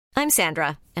I'm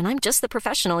Sandra, and I'm just the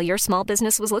professional your small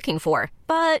business was looking for.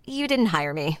 But you didn't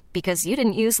hire me because you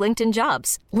didn't use LinkedIn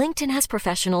Jobs. LinkedIn has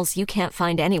professionals you can't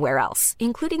find anywhere else,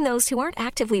 including those who aren't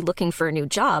actively looking for a new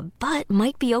job, but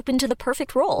might be open to the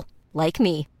perfect role, like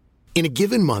me. In a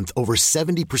given month, over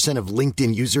 70% of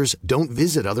LinkedIn users don't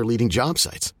visit other leading job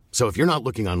sites. So if you're not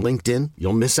looking on LinkedIn,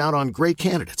 you'll miss out on great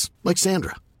candidates like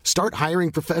Sandra. Start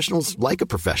hiring professionals like a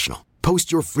professional.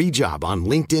 Post your free job on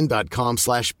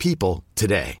linkedin.com/people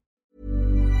today.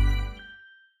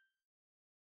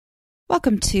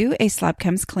 Welcome to A Slob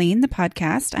Comes Clean, the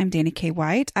podcast. I'm Dana K.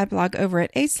 White. I blog over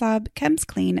at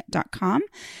aslobcomesclean.com.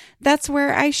 That's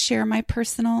where I share my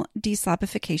personal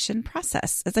deslobification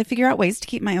process. As I figure out ways to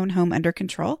keep my own home under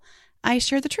control, I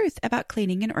share the truth about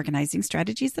cleaning and organizing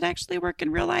strategies that actually work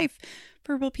in real life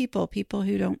for real people, people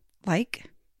who don't like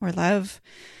or love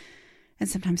and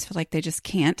sometimes feel like they just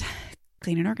can't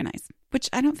clean and organize, which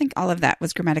I don't think all of that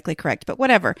was grammatically correct, but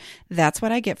whatever. That's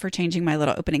what I get for changing my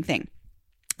little opening thing.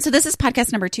 So this is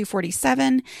podcast number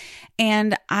 247,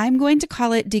 and I'm going to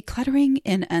call it Decluttering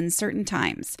in Uncertain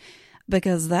Times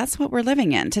because that's what we're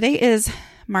living in. Today is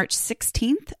March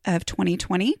 16th of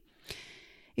 2020.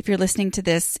 If you're listening to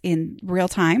this in real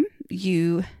time,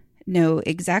 you know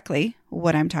exactly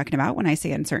what I'm talking about when I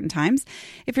say uncertain times.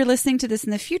 If you're listening to this in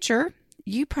the future,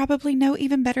 you probably know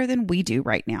even better than we do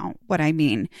right now what I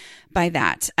mean by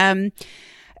that.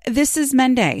 This is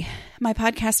Monday. My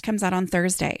podcast comes out on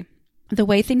Thursday. The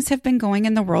way things have been going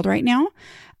in the world right now,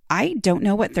 I don't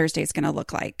know what Thursday is going to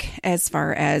look like as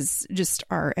far as just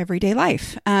our everyday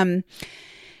life. I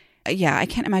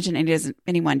can't imagine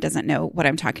anyone doesn't know what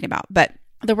I'm talking about, but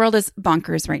the world is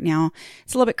bonkers right now.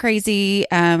 It's a little bit crazy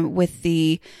with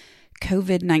the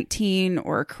COVID-19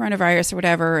 or coronavirus or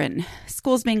whatever, and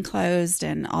schools being closed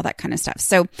and all that kind of stuff.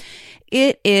 So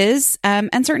it is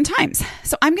uncertain times.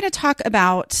 So I'm going to talk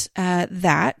about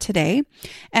that today,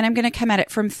 and I'm going to come at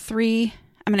it from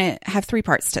I'm going to have three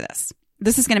parts to this.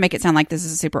 This is going to make it sound like this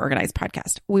is a super organized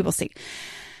podcast. We will see.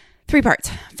 3 parts.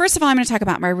 First of all, I'm going to talk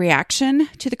about my reaction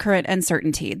to the current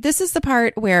uncertainty. This is the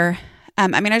part where, I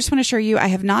just want to assure you, I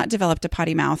have not developed a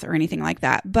potty mouth or anything like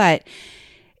that, but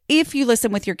if you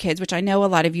listen with your kids, which I know a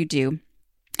lot of you do,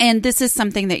 and this is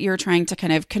something that you're trying to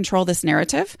kind of control this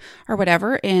narrative or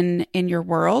whatever in your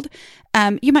world,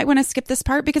 you might want to skip this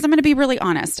part because I'm going to be really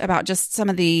honest about just some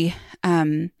of the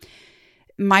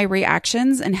my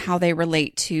reactions and how they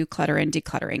relate to clutter and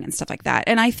decluttering and stuff like that.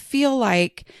 And I feel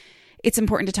like it's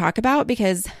important to talk about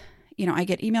because, I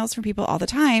get emails from people all the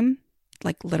time,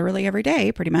 like literally every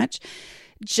day, pretty much,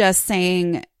 just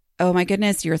saying, oh my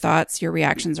goodness, your thoughts, your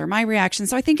reactions are my reactions.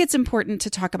 So I think it's important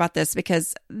to talk about this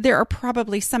because there are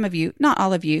probably some of you, not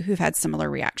all of you, who've had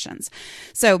similar reactions.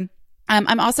 So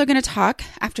I'm also going to talk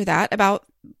after that about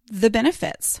the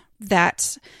benefits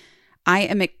that I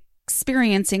am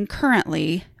experiencing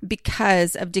currently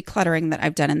because of decluttering that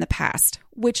I've done in the past,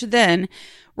 which then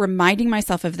reminding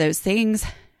myself of those things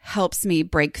helps me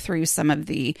break through some of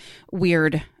the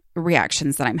weird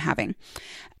reactions that I'm having.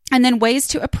 And then ways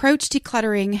to approach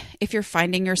decluttering if you're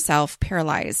finding yourself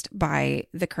paralyzed by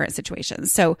the current situation.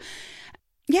 So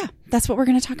yeah, that's what we're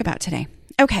going to talk about today.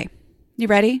 Okay. You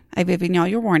ready? I've given y'all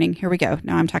your warning. Here we go.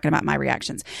 Now I'm talking about my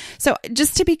reactions. So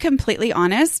just to be completely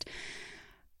honest,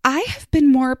 I have been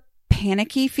more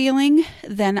panicky feeling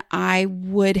than I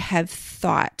would have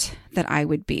thought that I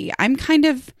would be. I'm kind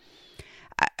of,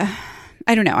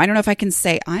 I don't know. I don't know if I can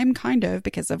say I'm kind of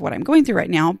because of what I'm going through right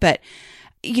now, but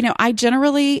I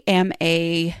generally am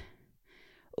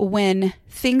when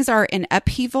things are in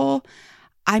upheaval,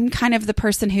 I'm kind of the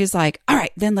person who's like, all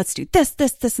right, then let's do this,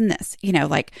 this, this, and this,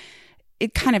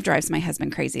 it kind of drives my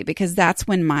husband crazy because that's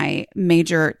when my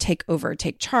major take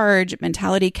charge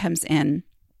mentality comes in,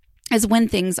 is when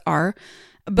things are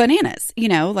bananas,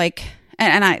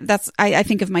 I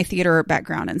think of my theater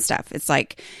background and stuff. It's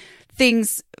like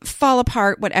things fall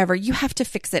apart, whatever, you have to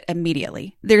fix it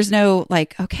immediately. There's no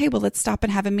okay, well, let's stop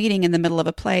and have a meeting in the middle of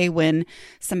a play when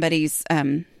somebody's,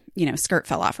 skirt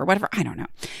fell off or whatever. I don't know.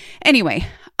 Anyway,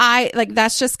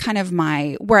 that's just kind of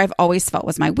where I've always felt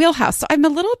was my wheelhouse. So I'm a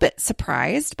little bit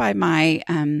surprised by my,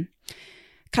 kind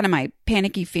of my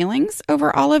panicky feelings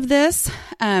over all of this.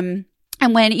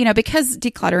 And when, because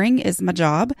decluttering is my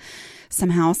job,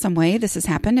 somehow, some way this has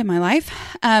happened in my life.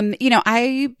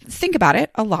 I think about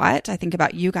it a lot. I think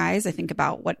about you guys. I think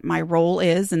about what my role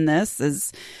is in this,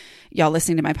 is y'all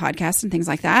listening to my podcast and things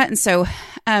like that. And so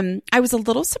I was a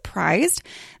little surprised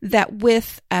that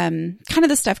with kind of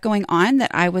the stuff going on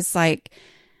that I was like,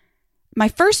 my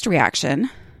first reaction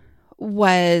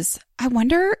was, I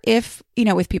wonder if,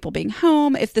 with people being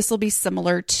home, if this will be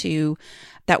similar to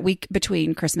that week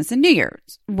between Christmas and New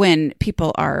Year's when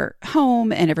people are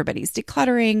home and everybody's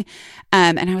decluttering.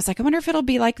 And I was like, I wonder if it'll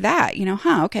be like that,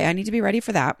 okay, I need to be ready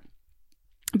for that.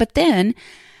 But then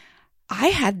I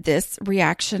had this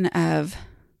reaction of,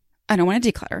 I don't want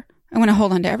to declutter. I want to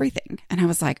hold on to everything. And I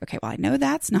was like, okay, well, I know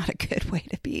that's not a good way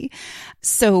to be.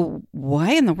 So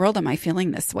why in the world am I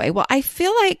feeling this way? Well, I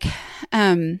feel like,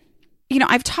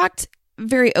 I've talked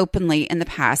very openly in the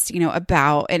past,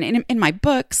 about, and in my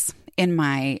books, in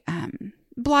my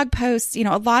blog posts, a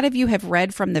lot of you have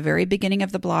read from the very beginning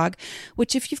of the blog,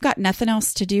 which if you've got nothing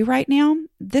else to do right now,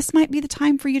 this might be the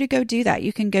time for you to go do that.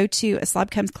 You can go to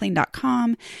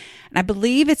aslobcomesclean.com, and I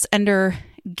believe it's under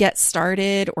Get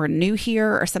Started or New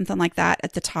Here or something like that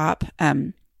at the top.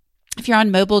 If you're on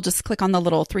mobile, just click on the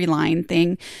little 3-line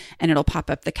thing and it'll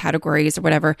pop up the categories or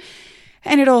whatever.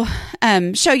 And it'll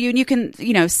show you, and you can,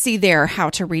 see there how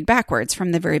to read backwards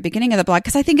from the very beginning of the blog.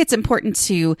 Because I think it's important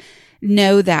to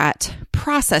know that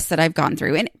process that I've gone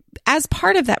through. And as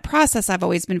part of that process, I've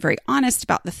always been very honest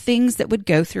about the things that would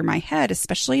go through my head,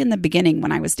 especially in the beginning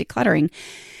when I was decluttering.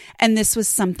 And this was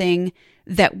something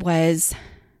that was,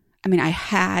 I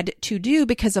had to do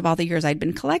because of all the years I'd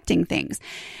been collecting things.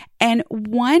 And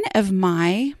one of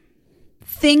my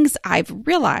things I've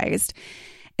realized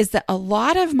is that a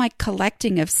lot of my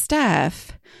collecting of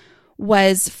stuff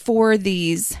was for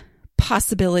these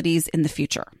possibilities in the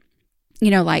future.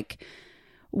 Like,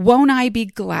 won't I be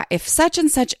glad if such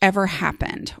and such ever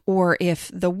happened? Or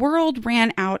if the world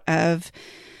ran out of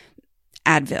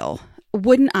Advil,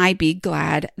 wouldn't I be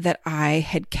glad that I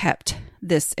had kept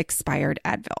this expired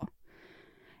Advil?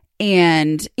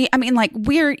 And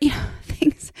weird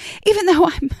things, even though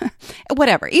I've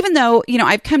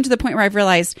come to the point where I've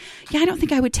realized, I don't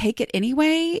think I would take it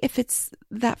anyway if it's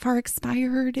that far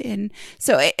expired. And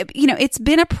so, it's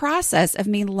been a process of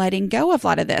me letting go of a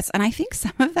lot of this. And I think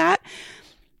some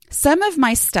of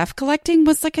my stuff collecting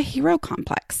was like a hero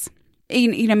complex.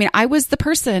 I was the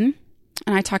person,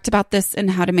 and I talked about this in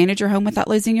How to Manage Your Home Without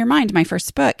Losing Your Mind, my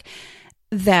first book,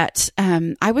 that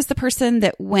I was the person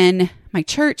that when my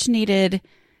church needed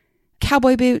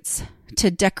cowboy boots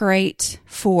to decorate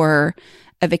for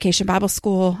a vacation Bible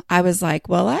school, I was like,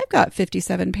 well, I've got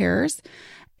 57 pairs,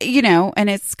 and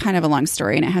it's kind of a long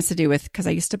story, and it has to do with, because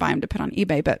I used to buy them to put on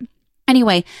eBay. But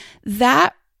anyway,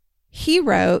 that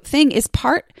hero thing is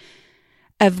part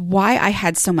of why I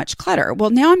had so much clutter.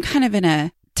 Well, now I'm kind of in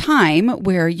a time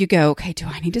where you go, okay, do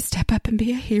I need to step up and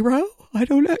be a hero? I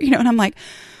don't know, and I'm like,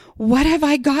 what have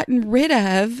I gotten rid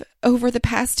of over the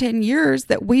past 10 years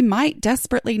that we might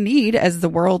desperately need as the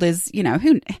world is,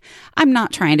 I'm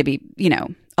not trying to be,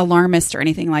 alarmist or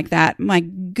anything like that. My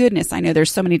goodness, I know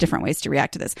there's so many different ways to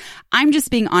react to this. I'm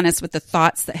just being honest with the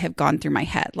thoughts that have gone through my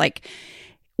head. Like,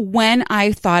 when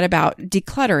I thought about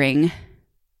decluttering,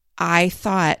 I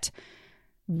thought,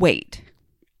 wait,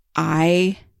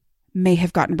 I may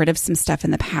have gotten rid of some stuff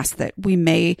in the past that we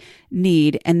may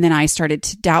need. And then I started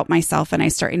to doubt myself, and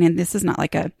and this is not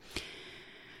like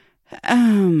oh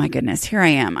my goodness, here I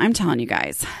am. I'm telling you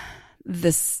guys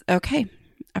okay.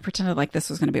 I pretended like this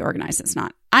was going to be organized. It's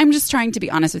not. I'm just trying to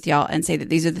be honest with y'all and say that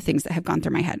these are the things that have gone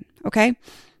through my head. Okay.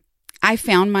 I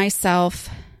found myself,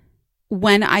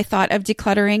 when I thought of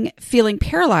decluttering, feeling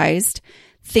paralyzed,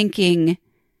 thinking,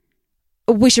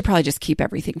 we should probably just keep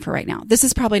everything for right now. This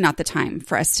is probably not the time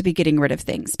for us to be getting rid of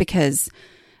things, because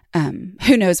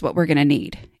who knows what we're going to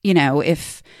need,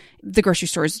 if the grocery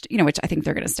stores, which I think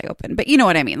they're going to stay open, but you know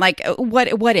what I mean? Like,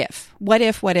 what if?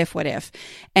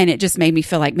 And it just made me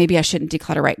feel like maybe I shouldn't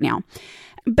declutter right now.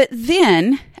 But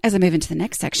then, as I move into the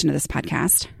next section of this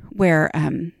podcast, where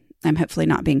I'm hopefully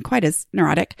not being quite as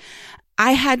neurotic,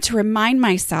 I had to remind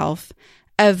myself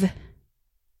of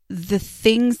the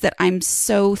things that I'm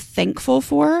so thankful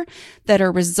for that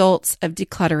are results of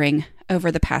decluttering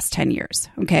over the past 10 years.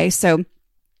 Okay. So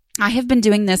I have been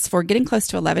doing this for getting close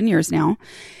to 11 years now,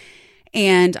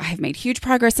 and I have made huge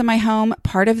progress in my home.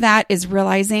 Part of that is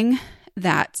realizing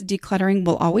that decluttering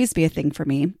will always be a thing for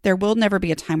me. There will never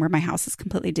be a time where my house is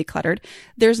completely decluttered.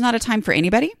 There's not a time for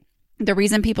anybody. The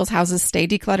reason people's houses stay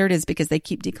decluttered is because they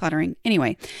keep decluttering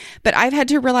anyway. But I've had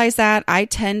to realize that I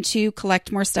tend to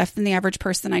collect more stuff than the average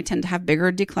person. I tend to have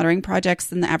bigger decluttering projects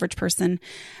than the average person.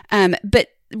 But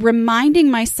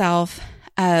reminding myself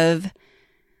of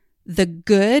the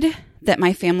good that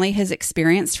my family has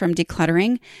experienced from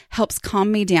decluttering helps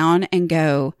calm me down and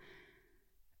go,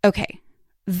 okay,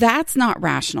 that's not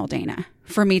rational, Dana,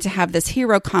 for me to have this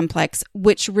hero complex,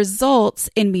 which results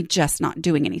in me just not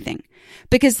doing anything.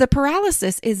 Because the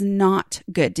paralysis is not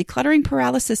good. Decluttering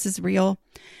paralysis is real,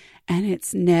 and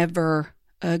it's never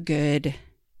a good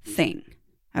thing.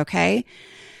 Okay?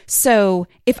 So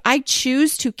if I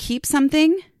choose to keep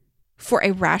something for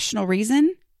a rational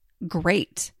reason,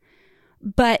 great.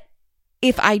 But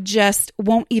if I just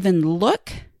won't even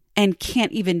look and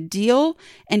can't even deal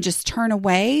and just turn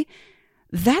away,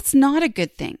 that's not a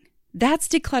good thing. That's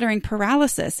decluttering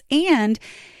paralysis. And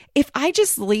if I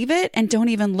just leave it and don't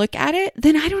even look at it,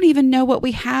 then I don't even know what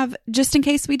we have just in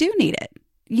case we do need it.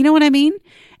 You know what I mean?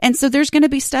 And so there's going to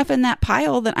be stuff in that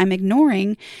pile that I'm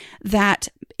ignoring that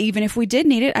even if we did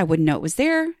need it, I wouldn't know it was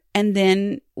there. And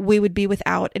then we would be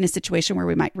without in a situation where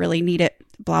we might really need it,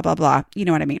 blah, blah, blah. You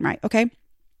know what I mean, right? Okay.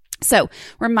 So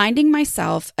reminding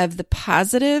myself of the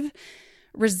positive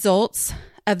results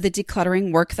of the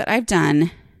decluttering work that I've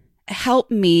done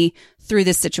help me through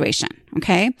this situation.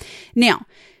 Okay. Now,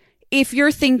 if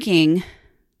you're thinking,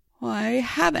 well, I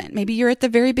haven't, maybe you're at the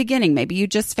very beginning, maybe you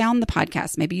just found the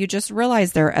podcast, maybe you just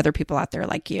realized there are other people out there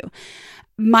like you.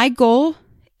 My goal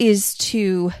is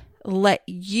to let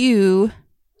you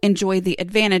enjoy the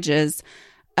advantages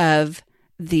of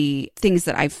the things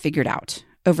that I've figured out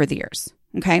over the years.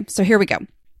 Okay, so here we go.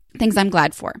 Things I'm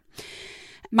glad for.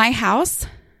 My house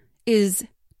is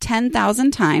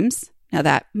 10,000 times, now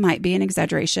that might be an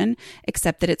exaggeration,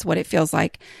 except that it's what it feels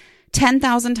like,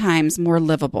 10,000 times more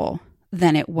livable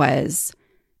than it was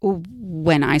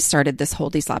when I started this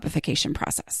whole deslobification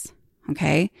process.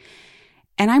 Okay,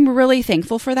 and I'm really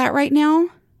thankful for that right now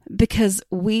because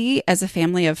we, as a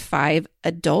family of 5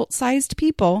 adult-sized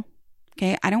people,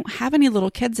 okay, I don't have any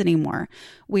little kids anymore.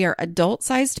 We are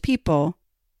adult-sized people.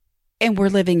 And we're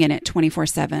living in it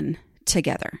 24/7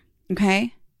 together.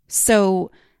 Okay.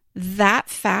 So that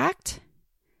fact,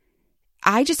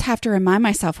 I just have to remind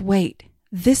myself, wait,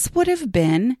 this would have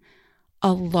been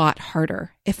a lot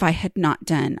harder if I had not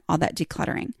done all that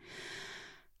decluttering.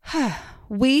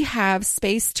 We have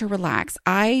space to relax.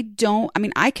 I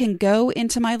can go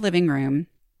into my living room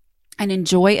and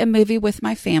enjoy a movie with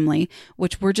my family,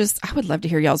 which I would love to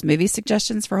hear y'all's movie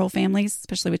suggestions for whole families,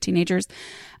 especially with teenagers,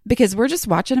 because we're just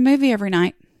watching a movie every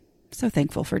night. So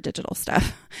thankful for digital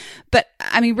stuff. But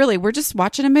really, we're just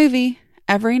watching a movie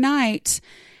every night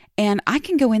and I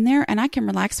can go in there and I can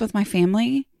relax with my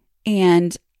family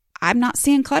and I'm not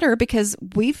seeing clutter because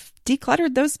we've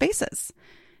decluttered those spaces.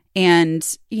 And,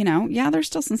 there's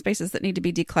still some spaces that need to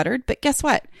be decluttered, but guess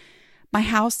what? My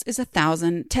house is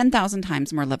 10,000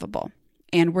 times more livable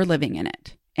and we're living in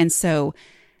it. And so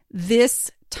this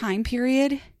time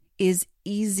period is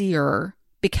easier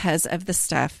because of the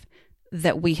stuff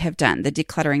that we have done, the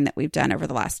decluttering that we've done over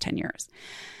the last 10 years.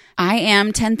 I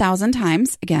am 10,000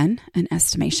 times, again, an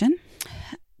estimation,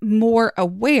 more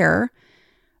aware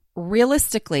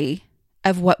realistically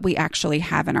of what we actually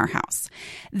have in our house.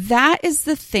 That is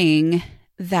the thing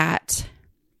that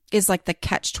is like the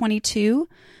catch-22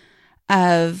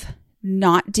 of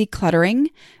not decluttering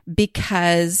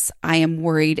because I am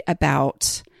worried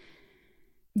about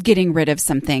getting rid of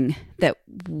something that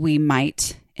we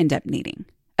might end up needing,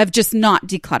 of just not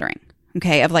decluttering.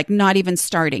 Okay. Of like not even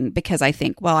starting because I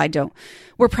think, well,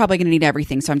 we're probably going to need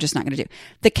everything. So I'm just not going to do.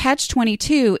 The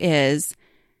catch-22 is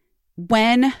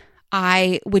when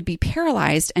I would be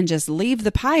paralyzed and just leave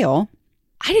the pile,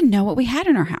 I didn't know what we had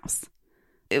in our house.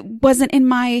 It wasn't in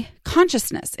my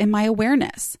consciousness, in my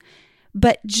awareness.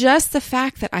 But just the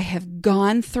fact that I have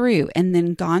gone through and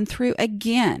then gone through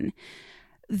again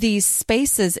these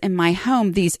spaces in my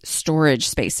home, these storage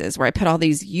spaces where I put all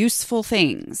these useful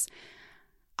things,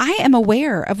 I am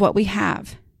aware of what we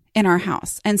have in our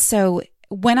house. And so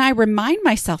when I remind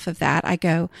myself of that, I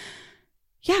go,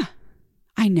 yeah,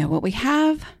 I know what we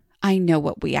have. I know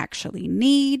what we actually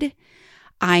need.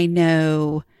 I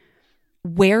know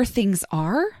where things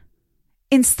are.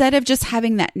 Instead of just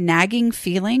having that nagging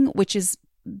feeling, which is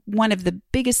one of the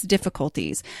biggest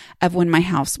difficulties of when my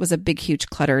house was a big, huge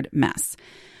cluttered mess,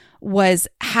 was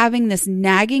having this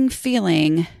nagging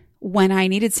feeling when I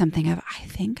needed something of, I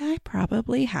think I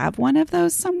probably have one of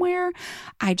those somewhere.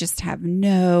 I just have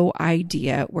no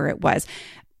idea where it was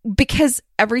because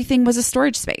everything was a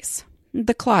storage space.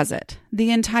 The closet,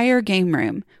 the entire game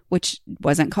room, which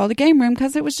wasn't called a game room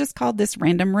because it was just called this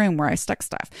random room where I stuck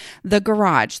stuff. The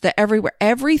garage,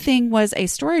 everything was a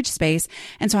storage space.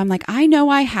 And so I'm like, I know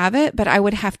I have it, but I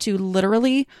would have to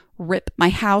literally rip my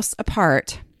house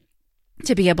apart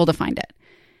to be able to find it.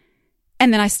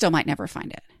 And then I still might never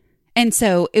find it. And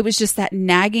so it was just that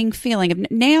nagging feeling of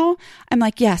now I'm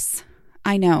like, yes,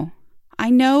 I know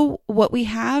what we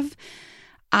have.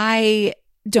 I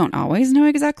don't always know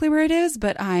exactly where it is,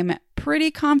 but I'm pretty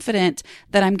confident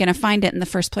that I'm going to find it in the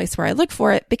first place where I look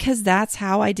for it because that's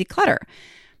how I declutter.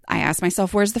 I ask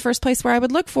myself, where's the first place where I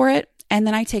would look for it? And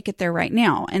then I take it there right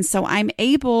now. And so I'm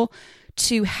able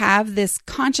to have this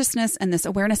consciousness and this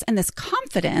awareness and this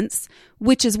confidence,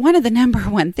 which is one of the number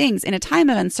one things in a time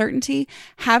of uncertainty,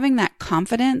 having that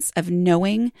confidence of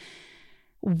knowing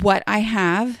what I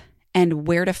have and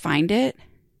where to find it,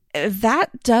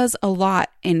 that does a lot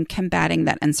in combating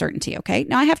that uncertainty. Okay.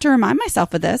 Now I have to remind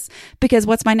myself of this because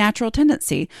what's my natural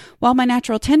tendency? Well, my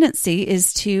natural tendency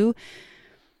is to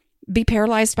be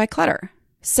paralyzed by clutter.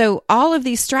 So all of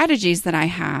these strategies that I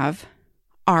have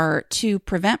are to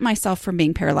prevent myself from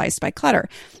being paralyzed by clutter.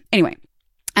 Anyway,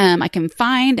 I can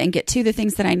find and get to the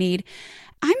things that I need.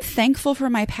 I'm thankful for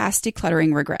my past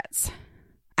decluttering regrets.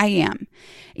 I am,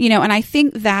 and I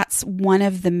think that's one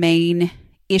of the main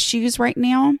issues right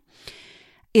now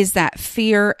is that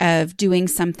fear of doing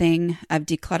something, of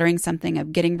decluttering something,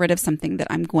 of getting rid of something that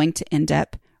I'm going to end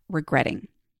up regretting.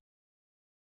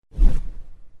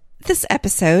 This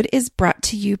episode is brought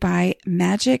to you by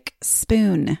Magic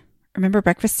Spoon. Remember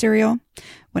breakfast cereal?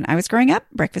 When I was growing up,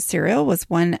 breakfast cereal was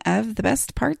one of the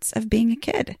best parts of being a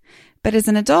kid. But as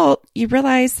an adult, you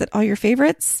realize that all your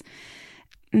favorites,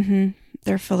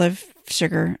 they're full of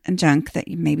sugar and junk that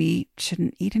you maybe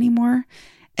shouldn't eat anymore.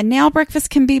 And now breakfast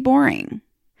can be boring.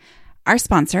 Our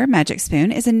sponsor, Magic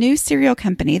Spoon, is a new cereal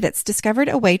company that's discovered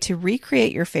a way to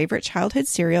recreate your favorite childhood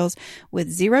cereals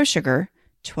with 0 sugar,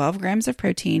 12 grams of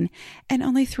protein, and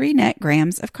only 3 net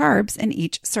grams of carbs in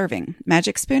each serving.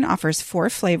 Magic Spoon offers 4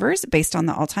 flavors based on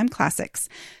the all-time classics: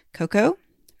 cocoa,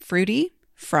 fruity,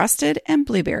 frosted, and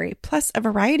blueberry, plus a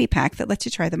variety pack that lets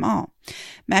you try them all.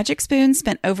 Magic Spoon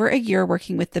spent over a year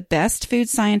working with the best food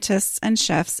scientists and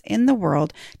chefs in the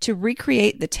world to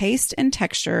recreate the taste and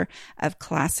texture of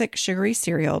classic sugary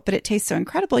cereal, but it tastes so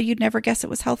incredible you'd never guess it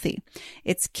was healthy.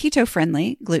 It's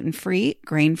keto-friendly, gluten-free,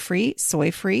 grain-free,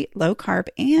 soy-free, low-carb,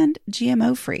 and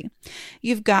GMO-free.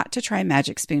 You've got to try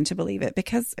Magic Spoon to believe it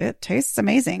because it tastes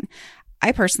amazing.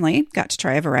 I personally got to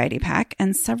try a variety pack,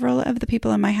 and several of the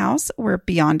people in my house were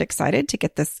beyond excited to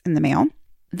get this in the mail.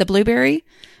 The blueberry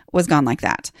was gone like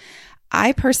that.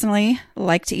 I personally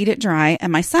like to eat it dry,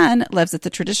 and my son loves it the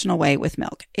traditional way with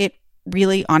milk. It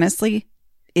really, honestly,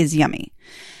 is yummy.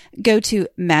 Go to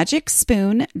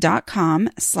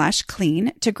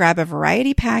magicspoon.com/clean to grab a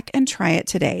variety pack and try it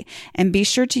today. And be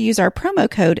sure to use our promo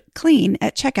code CLEAN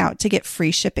at checkout to get free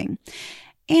shipping.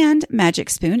 And Magic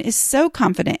Spoon is so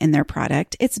confident in their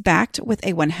product, it's backed with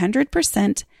a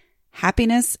 100%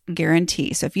 happiness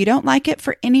guarantee. So if you don't like it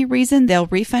for any reason, they'll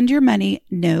refund your money,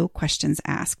 no questions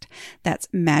asked. That's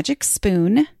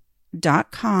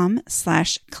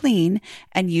magicspoon.com/clean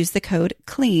and use the code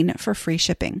CLEAN for free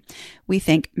shipping. We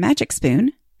thank Magic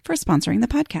Spoon for sponsoring the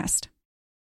podcast.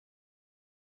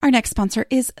 Our next sponsor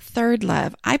is Third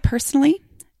Love. I personally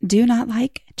do not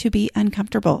like to be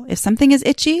uncomfortable. If something is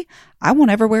itchy, I won't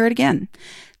ever wear it again.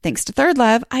 Thanks to Third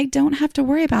Love, I don't have to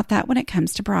worry about that when it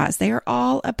comes to bras. They are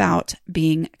all about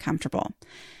being comfortable.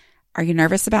 Are you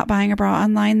nervous about buying a bra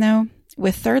online though?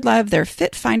 With Third Love, their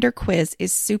Fit Finder quiz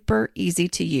is super easy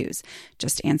to use.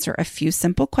 Just answer a few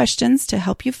simple questions to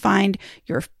help you find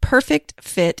your perfect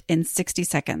fit in 60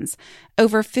 seconds.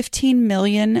 Over 15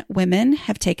 million women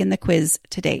have taken the quiz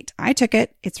to date. I took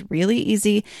it. It's really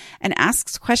easy and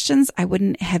asks questions I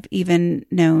wouldn't have even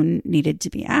known needed to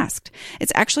be asked.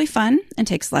 It's actually fun and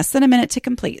takes less than a minute to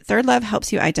complete. Third Love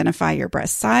helps you identify your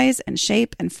breast size and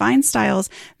shape and find styles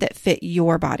that fit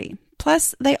your body.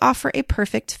 Plus, they offer a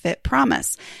perfect fit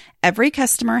promise. Every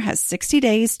customer has 60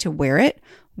 days to wear it,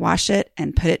 wash it,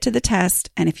 and put it to the test.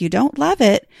 And if you don't love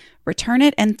it, return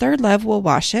it and Third Love will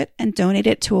wash it and donate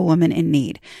it to a woman in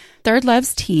need. Third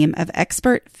Love's team of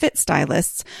expert fit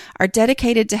stylists are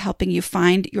dedicated to helping you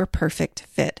find your perfect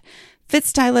fit. Fit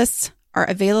stylists are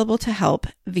available to help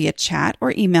via chat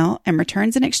or email, and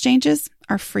returns and exchanges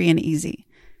are free and easy.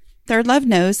 Third Love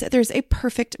knows that there's a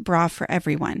perfect bra for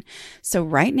everyone. So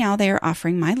right now they are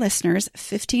offering my listeners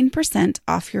 15%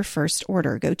 off your first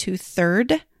order. Go to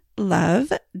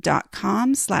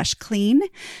thirdlove.com/clean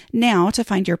now to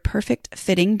find your perfect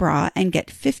fitting bra and get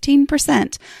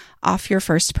 15% off your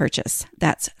first purchase.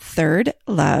 That's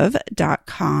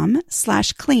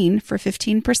thirdlove.com/clean for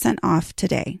 15% off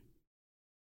today.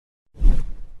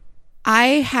 I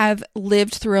have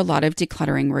lived through a lot of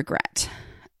decluttering regret.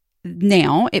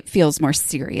 Now it feels more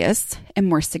serious and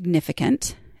more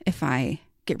significant if I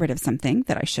get rid of something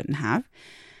that I shouldn't have.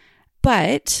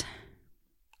 But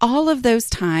all of those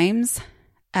times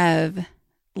of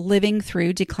living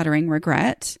through decluttering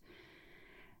regret,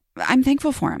 I'm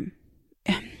thankful for them.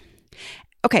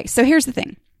 Okay, so here's the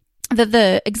thing.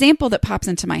 The example that pops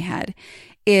into my head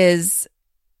is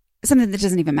something that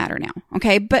doesn't even matter now.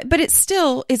 Okay. But it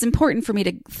still is important for me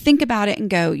to think about it and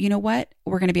go, you know what?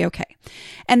 We're going to be okay.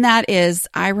 And that is,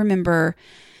 I remember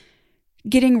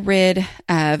getting rid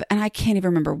of, and I can't even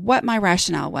remember what my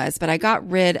rationale was, but I got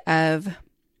rid of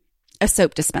a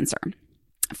soap dispenser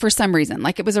for some reason.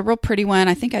 Like, it was a real pretty one.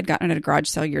 I think I'd gotten it at a garage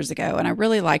sale years ago and I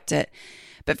really liked it.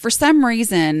 But for some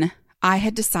reason, I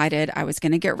had decided I was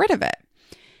going to get rid of it.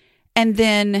 And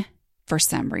then for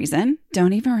some reason,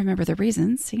 don't even remember the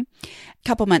reasons. See, a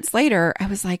couple months later, I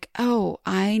was like, oh,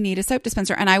 I need a soap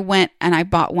dispenser. And I went and I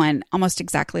bought one almost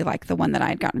exactly like the one that I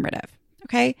had gotten rid of.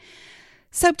 Okay.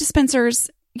 Soap dispensers,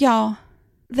 y'all,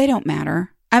 they don't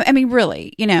matter. I mean,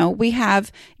 really, we have,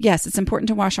 yes, it's important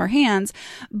to wash our hands,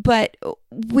 but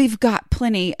we've got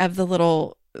plenty of the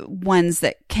little ones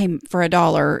that came for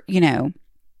 $1,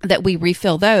 that we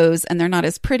refill those, and they're not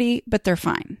as pretty, but they're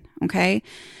fine. Okay.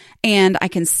 And I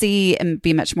can see and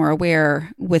be much more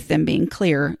aware with them being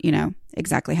clear,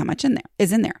 exactly how much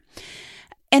is in there.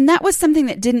 And that was something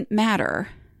that didn't matter.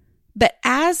 But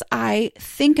as I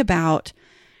think about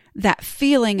that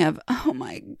feeling of, oh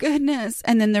my goodness,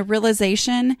 and then the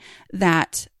realization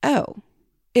that, oh,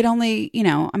 it only,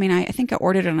 I think I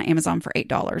ordered it on Amazon for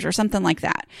 $8 or something like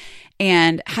that,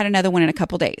 and had another one in a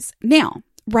couple days. Now,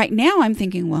 right now I'm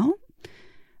thinking, well,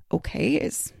 okay,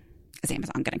 is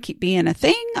Amazon going to keep being a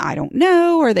thing? I don't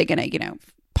know. Are they going to,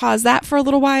 pause that for a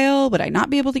little while? Would I not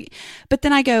be able to? But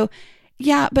then I go,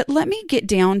 yeah, but let me get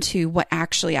down to what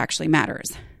actually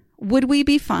matters. Would we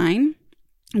be fine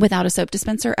without a soap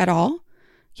dispenser at all?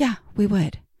 Yeah, we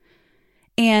would.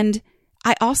 And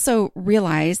I also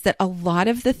realized that a lot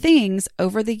of the things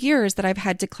over the years that I've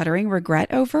had decluttering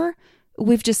regret over,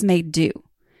 we've just made do.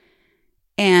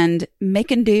 And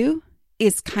making do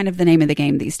is kind of the name of the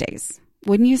game these days,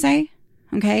 wouldn't you say?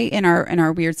 Okay, in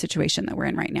our weird situation that we're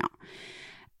in right now.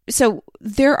 So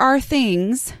there are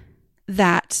things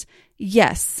that,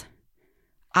 yes,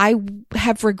 I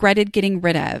have regretted getting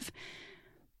rid of.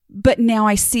 But now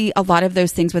I see a lot of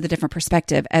those things with a different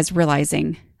perspective, as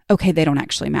realizing, okay, they don't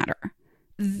actually matter.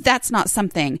 That's not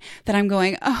something that I'm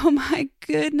going, oh my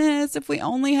goodness, if we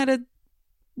only had a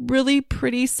really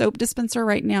pretty soap dispenser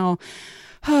right now,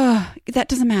 that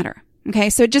doesn't matter. Okay.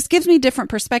 So it just gives me different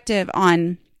perspective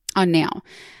on now.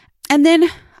 And then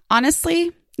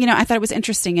honestly, I thought it was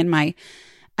interesting in my,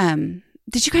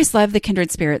 did you guys love the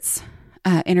Kindred Spirits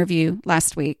interview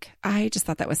last week? I just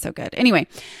thought that was so good. Anyway,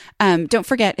 don't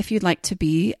forget, if you'd like to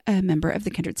be a member of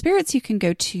the Kindred Spirits, you can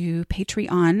go to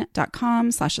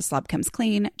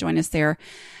patreon.com/aslobcomesclean. Join us there.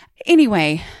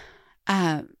 Anyway,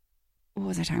 what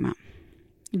was I talking about?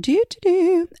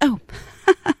 Oh,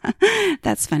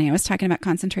 that's funny. I was talking about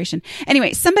concentration.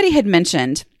 Anyway, somebody had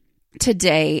mentioned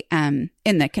today in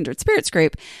the Kindred Spirits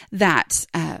group that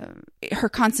her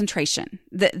concentration,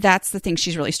 that's the thing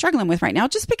she's really struggling with right now,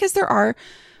 just because there are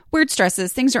weird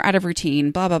stresses, things are out of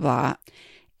routine, blah, blah, blah.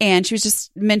 And she was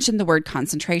just mentioned the word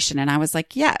concentration. And I was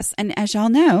like, yes. And as y'all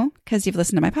know, because you've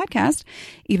listened to my podcast,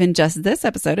 even just this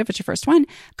episode, if it's your first one,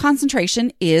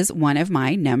 concentration is one of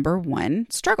my number one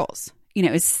struggles,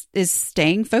 is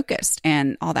staying focused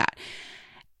and all that.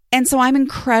 And so I'm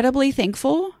incredibly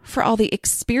thankful for all the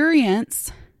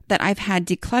experience that I've had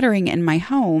decluttering in my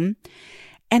home,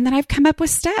 and that I've come up with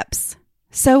steps.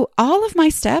 So all of my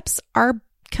steps are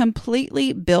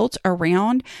completely built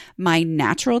around my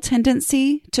natural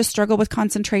tendency to struggle with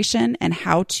concentration and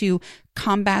how to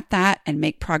combat that and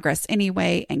make progress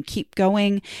anyway and keep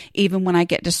going even when I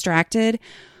get distracted.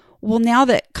 Well, now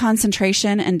that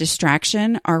concentration and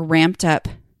distraction are ramped up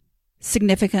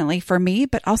significantly for me,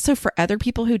 but also for other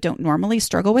people who don't normally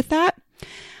struggle with that,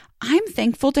 I'm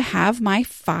thankful to have my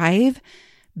 5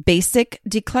 basic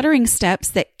decluttering steps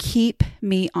that keep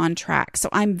me on track. So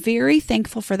I'm very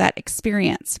thankful for that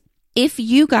experience. If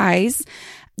you guys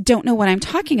don't know what I'm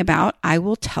talking about, I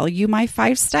will tell you my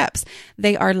 5 steps.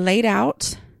 They are laid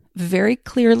out very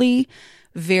clearly,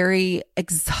 very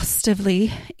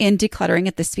exhaustively in Decluttering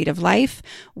at the Speed of Life,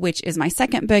 which is my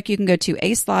second book. You can go to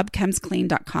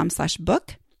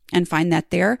aslobcomesclean.com/book and find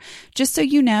that there. Just so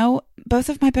you know, both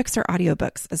of my books are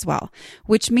audiobooks as well,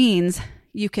 which means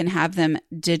you can have them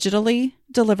digitally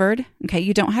delivered. Okay.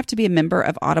 You don't have to be a member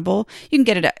of Audible. You can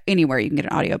get it anywhere. You can get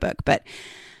an audiobook, but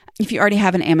if you already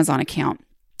have an Amazon account,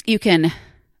 you can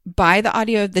buy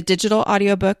the digital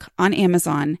audiobook on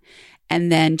Amazon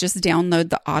and then just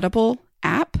download the Audible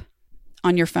app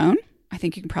on your phone. I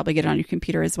think you can probably get it on your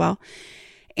computer as well.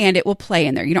 And it will play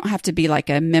in there. You don't have to be like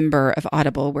a member of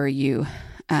Audible where you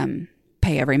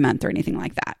pay every month or anything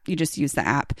like that. You just use the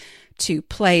app to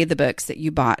play the books that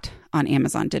you bought on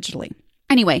Amazon digitally.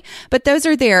 Anyway, but those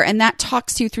are there and that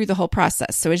talks you through the whole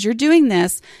process. So as you're doing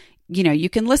this, you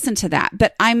can listen to that.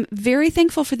 But I'm very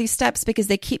thankful for these steps because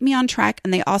they keep me on track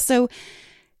and they also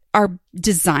are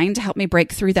designed to help me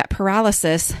break through that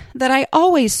paralysis that I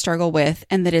always struggle with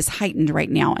and that is heightened right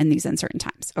now in these uncertain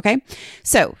times. Okay.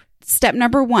 So step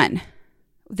number 1,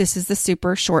 this is the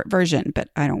super short version, but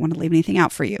I don't want to leave anything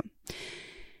out for you.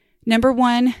 Number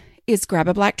 1 is grab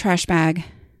a black trash bag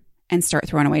and start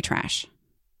throwing away trash.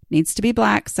 Needs to be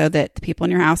black so that the people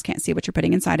in your house can't see what you're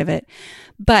putting inside of it.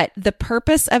 But the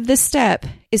purpose of this step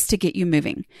is to get you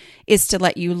moving, is to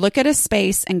let you look at a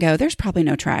space and go, there's probably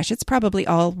no trash. It's probably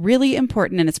all really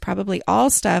important, and it's probably all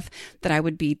stuff that I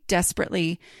would be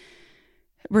desperately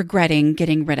regretting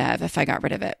getting rid of if I got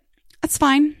rid of it. That's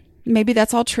fine. Maybe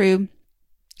that's all true.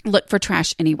 Look for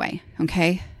trash anyway,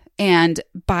 okay? And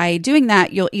by doing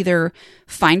that, you'll either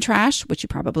find trash, which you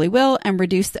probably will, and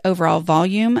reduce the overall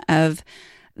volume of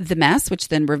the mess, which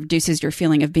then reduces your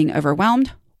feeling of being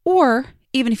overwhelmed. Or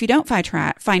even if you don't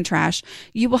find trash,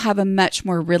 you will have a much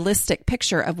more realistic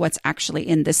picture of what's actually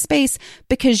in this space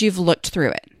because you've looked through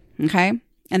it. Okay.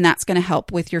 And that's going to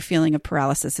help with your feeling of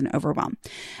paralysis and overwhelm.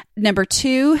 Number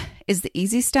 2 is the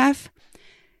easy stuff.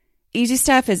 Easy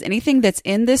stuff is anything that's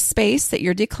in this space that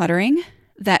you're decluttering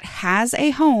that has a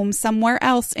home somewhere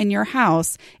else in your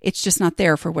house. It's just not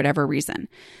there for whatever reason.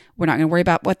 We're not going to worry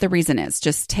about what the reason is.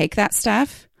 Just take that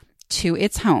stuff to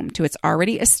its home, to its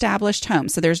already established home.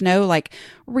 So there's no like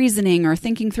reasoning or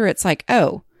thinking through. It's like,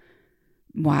 oh,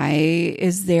 why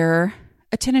is there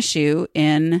a tennis shoe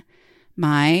in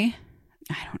my,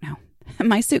 I don't know,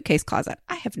 my suitcase closet?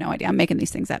 I have no idea. I'm making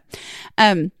these things up.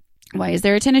 Why is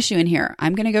there a tennis shoe in here?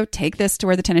 I'm going to go take this to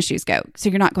where the tennis shoes go. So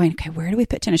you're not going, okay, where do we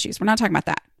put tennis shoes? We're not talking about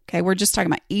that. Okay. We're just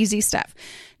talking about easy stuff.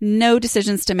 No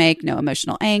decisions to make, no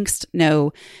emotional angst,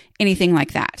 no anything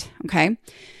like that. Okay.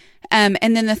 And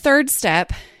then the third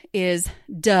step is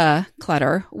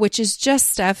declutter, which is just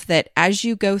stuff that as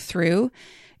you go through,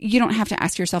 you don't have to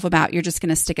ask yourself about. You're just going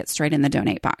to stick it straight in the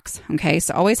donate box. Okay.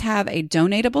 So always have a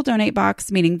donatable donate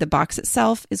box, meaning the box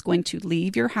itself is going to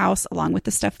leave your house along with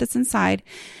the stuff that's inside.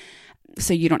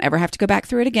 So you don't ever have to go back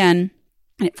through it again.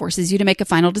 And it forces you to make a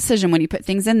final decision when you put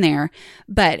things in there.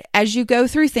 But as you go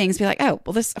through things, be like, oh,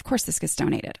 well, of course this gets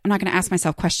donated. I'm not going to ask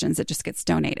myself questions. It just gets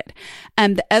donated.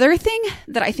 The other thing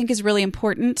that I think is really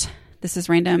important, this is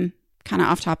random, kind of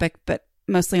off topic, but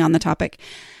mostly on the topic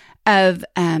of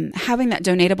having that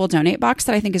donatable donate box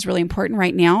that I think is really important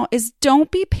right now is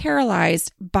don't be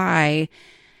paralyzed by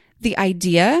the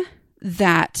idea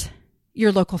that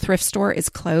your local thrift store is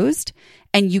closed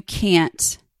and you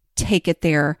can't take it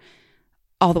there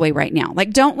all the way right now.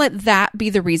 Like, don't let that be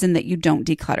the reason that you don't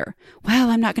declutter. Well,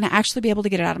 I'm not going to actually be able to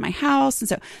get it out of my house. And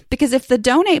so, because if the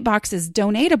donate box is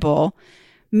donatable,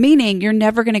 meaning you're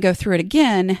never going to go through it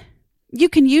again, you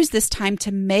can use this time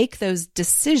to make those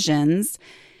decisions,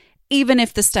 even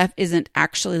if the stuff isn't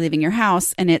actually leaving your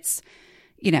house and it's,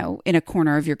 you know, in a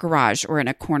corner of your garage or in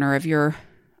a corner of your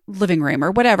living room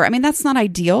or whatever. I mean, that's not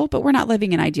ideal, but we're not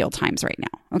living in ideal times right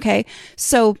now. Okay.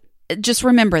 So just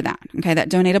remember that. Okay. That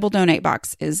donatable donate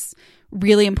box is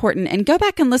really important. And go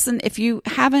back and listen. If you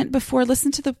haven't before,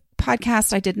 listen to the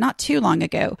podcast I did not too long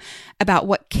ago about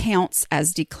what counts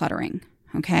as decluttering.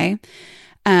 Okay.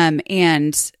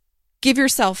 And give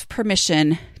yourself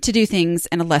permission to do things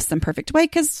in a less than perfect way.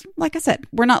 Because like I said,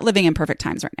 we're not living in perfect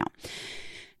times right now.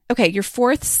 Okay. Your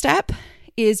fourth step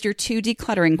is your 2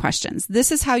 decluttering questions.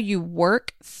 This is how you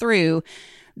work through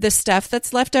the stuff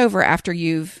that's left over after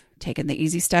you've taken the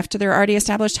easy stuff to their already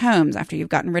established homes, after you've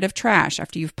gotten rid of trash,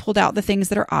 after you've pulled out the things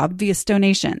that are obvious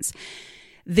donations.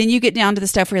 Then you get down to the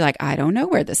stuff where you're like, I don't know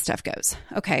where this stuff goes.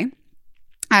 Okay.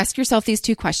 Ask yourself these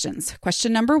 2 questions.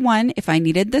 Question number 1, if I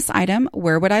needed this item,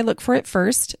 where would I look for it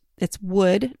first? It's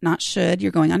would, not should.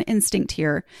 You're going on instinct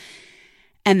here.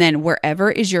 And then wherever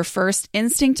is your first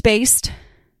instinct-based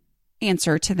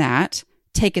answer to that,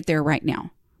 take it there right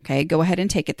now. Okay. Go ahead and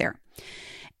take it there.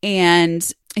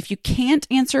 And if you can't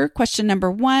answer question number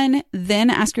 1, then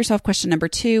ask yourself question number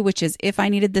 2, which is, if I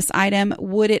needed this item,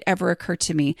 would it ever occur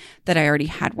to me that I already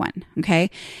had one?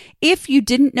 Okay. If you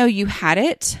didn't know you had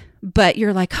it, but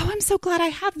you're like, oh, I'm so glad I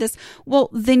have this. Well,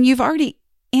 then you've already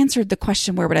answered the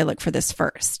question, where would I look for this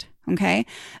first? Okay.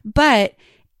 But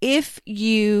if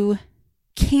you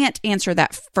can't answer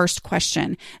that first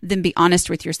question, then be honest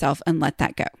with yourself and let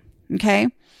that go. Okay.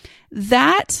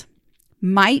 That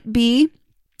might be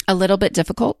a little bit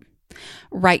difficult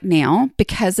right now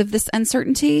because of this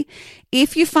uncertainty.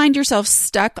 If you find yourself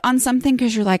stuck on something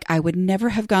because you're like, I would never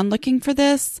have gone looking for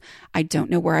this. I don't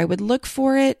know where I would look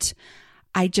for it.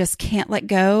 I just can't let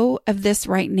go of this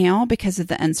right now because of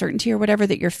the uncertainty or whatever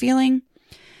that you're feeling.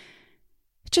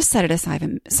 Just set it aside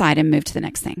and move to the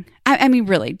next thing. I mean,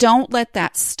 really, don't let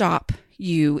that stop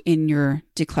you in your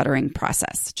decluttering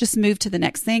process. Just move to the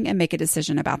next thing and make a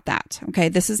decision about that. Okay.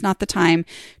 This is not the time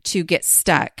to get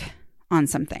stuck on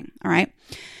something. All right.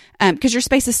 Because your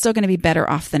space is still going to be better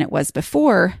off than it was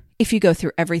before if you go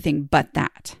through everything but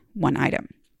that one item.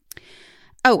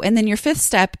 Oh, and then your fifth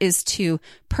step is to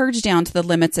purge down to the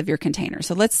limits of your container.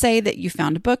 So let's say that you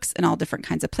found books in all different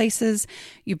kinds of places.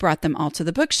 You brought them all to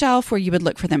the bookshelf where you would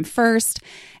look for them first,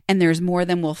 and there's more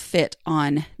than will fit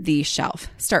on the shelf.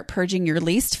 Start purging your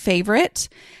least favorite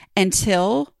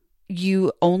until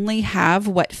you only have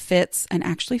what fits and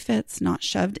actually fits, not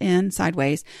shoved in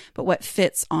sideways, but what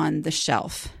fits on the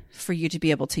shelf for you to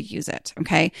be able to use it.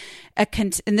 Okay.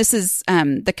 And this is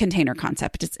the container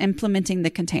concept. It's implementing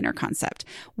the container concept.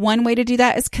 One way to do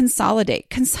that is consolidate.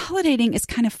 Consolidating is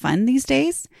kind of fun these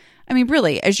days. I mean,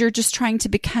 really, as you're just trying to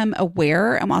become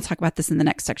aware, and I'll talk about this in the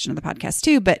next section of the podcast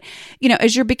too, but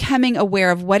as you're becoming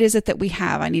aware of what is it that we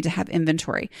have, I need to have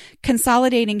inventory.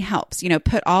 Consolidating helps,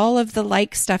 put all of the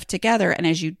like stuff together. And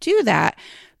as you do that,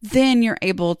 then you're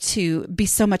able to be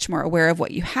so much more aware of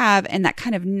what you have. And that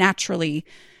kind of naturally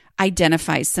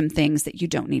identifies some things that you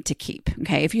don't need to keep.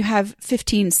 Okay. If you have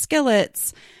 15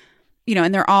 skillets,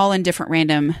 and they're all in different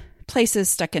random places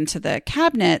stuck into the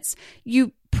cabinets,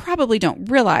 you probably don't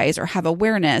realize or have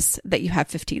awareness that you have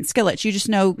 15 skillets. You just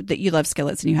know that you love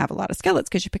skillets and you have a lot of skillets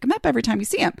because you pick them up every time you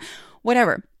see them,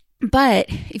 whatever. But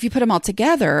if you put them all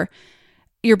together,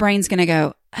 your brain's going to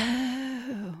go,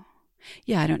 oh,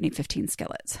 yeah, I don't need 15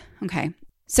 skillets. Okay.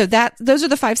 So those are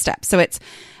the 5 steps. So it's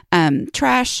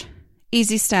trash,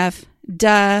 easy stuff,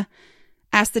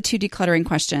 ask the 2 decluttering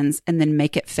questions, and then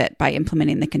make it fit by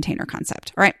implementing the container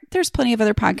concept. All right. There's plenty of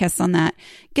other podcasts on that.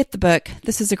 Get the book.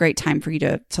 This is a great time for you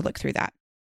to look through that.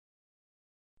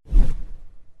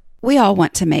 We all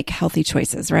want to make healthy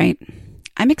choices, right?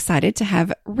 I'm excited to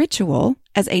have Ritual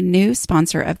as a new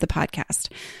sponsor of the podcast.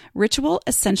 Ritual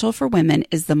Essential for Women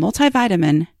is the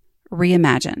multivitamin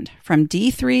reimagined. From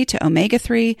D3 to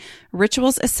omega-3,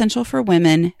 Ritual's Essential for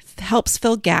Women helps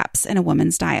fill gaps in a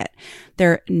woman's diet.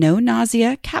 Their no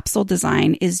nausea capsule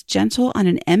design is gentle on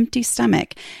an empty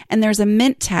stomach, and there's a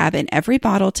mint tab in every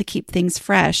bottle to keep things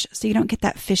fresh so you don't get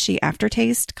that fishy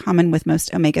aftertaste common with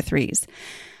most omega-3s.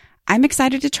 I'm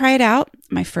excited to try it out.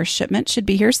 My first shipment should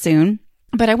be here soon,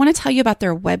 but I want to tell you about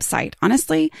their website.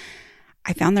 Honestly,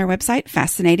 I found their website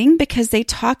fascinating because they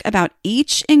talk about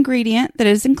each ingredient that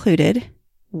is included,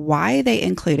 why they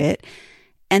include it,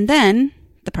 and then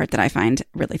the part that I find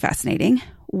really fascinating,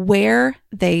 where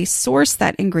they source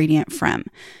that ingredient from.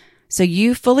 So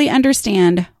you fully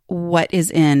understand what is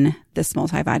in this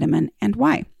multivitamin and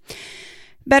why.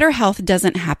 Better health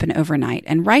doesn't happen overnight.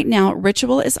 And right now,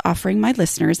 Ritual is offering my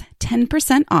listeners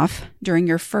 10% off during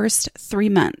your first 3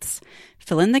 months.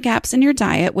 Fill in the gaps in your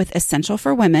diet with Essential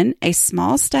for Women, a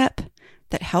small step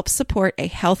that helps support a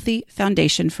healthy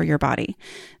foundation for your body.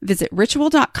 Visit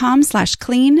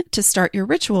ritual.com/clean to start your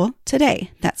ritual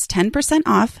today. That's 10%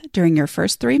 off during your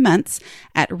first 3 months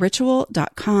at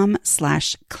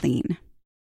ritual.com/clean.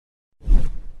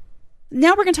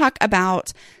 Now we're going to talk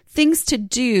about things to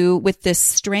do with this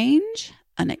strange,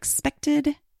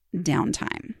 unexpected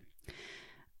downtime.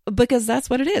 Because that's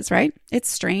what it is, right? It's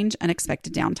strange,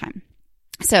 unexpected downtime.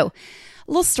 So, a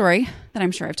little story that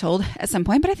I'm sure I've told at some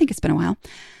point, but I think it's been a while.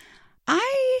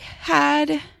 I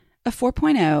had a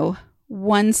 4.0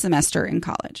 one semester in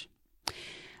college.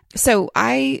 So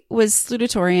I was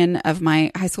salutatorian of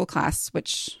my high school class,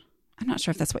 which I'm not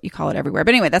sure if that's what you call it everywhere.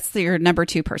 But anyway, that's your number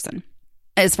 2 person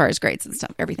as far as grades and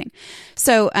stuff, everything.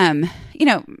 So,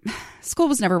 school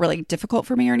was never really difficult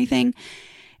for me or anything.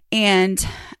 And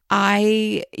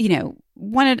I,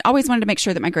 always wanted to make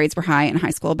sure that my grades were high in high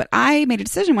school, but I made a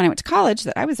decision when I went to college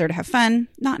that I was there to have fun,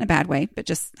 not in a bad way, but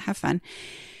just have fun.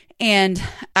 And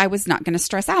I was not going to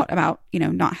stress out about,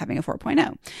 not having a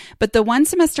 4.0. But the one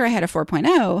semester I had a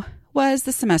 4.0 was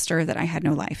the semester that I had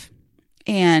no life.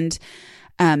 And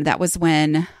that was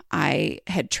when I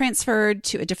had transferred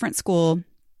to a different school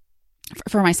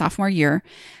for my sophomore year.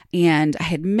 And I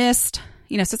had missed,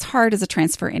 so it's hard as a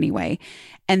transfer anyway.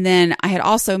 And then I had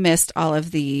also missed all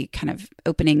of the kind of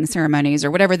opening ceremonies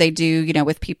or whatever they do,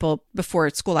 with people before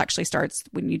school actually starts,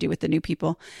 when you do with the new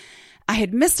people. I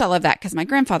had missed all of that because my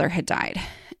grandfather had died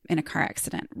in a car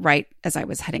accident right as I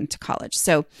was heading to college.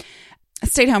 So I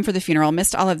stayed home for the funeral,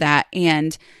 missed all of that.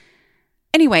 And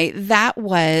anyway, that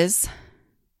was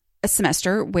a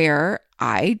semester where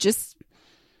I just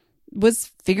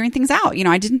was figuring things out.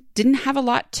 I didn't have a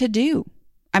lot to do.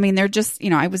 I mean, they're just,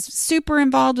 I was super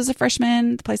involved as a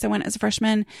freshman, the place I went as a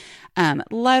freshman,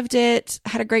 loved it,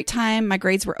 had a great time. My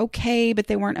grades were okay, but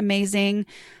they weren't amazing,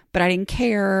 but I didn't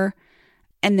care.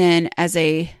 And then as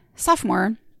a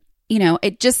sophomore,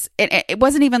 it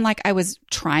wasn't even like I was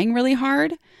trying really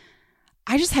hard.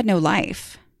 I just had no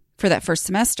life for that first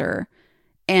semester.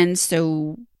 And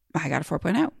so I got a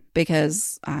 4.0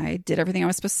 because I did everything I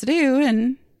was supposed to do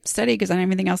and study because I didn't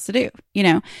have anything else to do,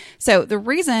 So the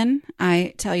reason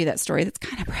I tell you that story, that's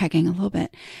kind of bragging a little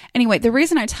bit. Anyway, the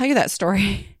reason I tell you that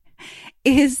story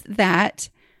is that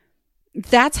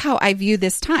that's how I view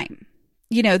this time.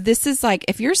 This is like,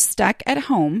 if you're stuck at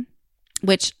home,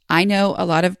 which I know a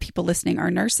lot of people listening are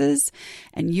nurses,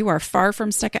 and you are far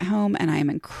from stuck at home, and I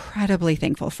am incredibly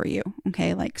thankful for you.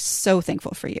 Okay. Like, so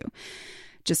thankful for you.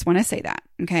 Just want to say that.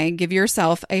 Okay. Give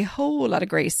yourself a whole lot of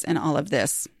grace in all of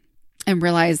this and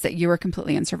realize that you are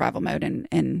completely in survival mode,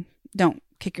 and don't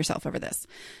kick yourself over this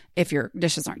if your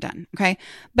dishes aren't done. Okay.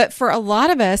 But for a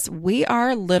lot of us, we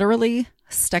are literally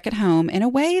stuck at home in a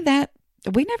way that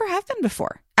we never have been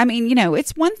before. I mean,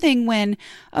 it's one thing when,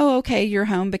 okay, you're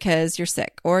home because you're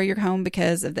sick, or you're home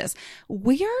because of this.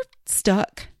 We are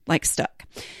stuck.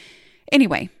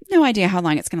 Anyway, no idea how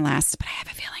long it's going to last, but I have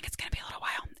a feeling it's going to be a little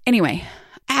while. Anyway,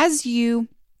 as you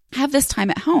have this time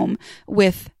at home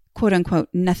with quote unquote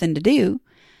nothing to do,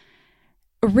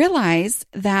 realize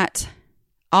that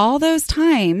all those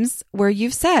times where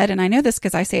you've said, and I know this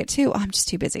because I say it too, I'm just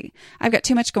too busy. I've got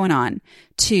too much going on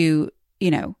to,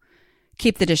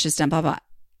 keep the dishes done, blah, blah.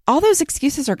 All those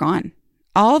excuses are gone.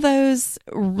 All those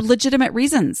legitimate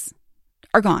reasons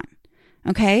are gone.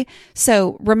 Okay.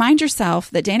 So remind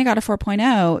yourself that Dana got a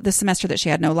 4.0 the semester that she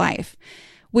had no life,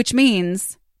 which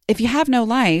means if you have no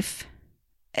life,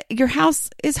 your house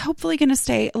is hopefully going to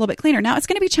stay a little bit cleaner. Now it's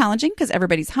going to be challenging because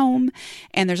everybody's home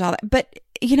and there's all that, but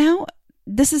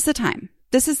this is the time.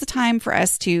 This is the time for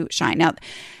us to shine. Now,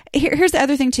 here's the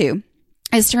other thing too,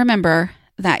 is to remember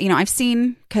that, I've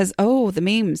seen, because, the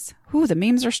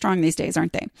memes are strong these days,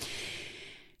 aren't they?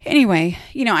 Anyway,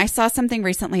 I saw something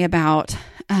recently about,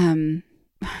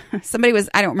 somebody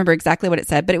I don't remember exactly what it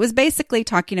said, but it was basically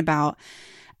talking about,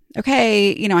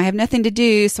 okay, I have nothing to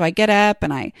do. So I get up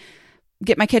and I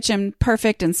get my kitchen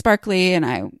perfect and sparkly, and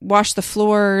I wash the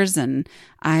floors, and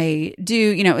I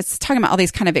do, it's talking about all these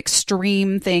kind of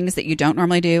extreme things that you don't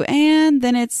normally do. And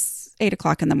then it's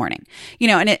 8:00 in the morning,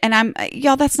 and I'm,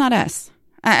 y'all, that's not us.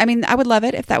 I mean, I would love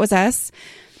it if that was us,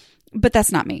 but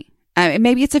that's not me.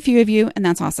 Maybe it's a few of you, and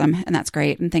that's awesome. And that's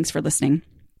great. And thanks for listening,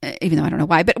 even though I don't know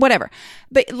why, but whatever.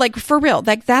 But like, for real,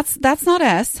 like that's not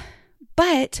us,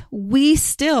 but we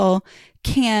still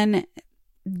can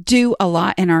do a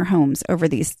lot in our homes over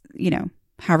these,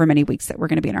 however many weeks that we're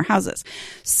going to be in our houses.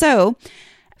 So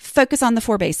focus on the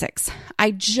 4 basics. I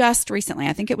just recently,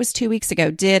 I think it was 2 weeks ago,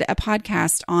 did a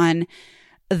podcast on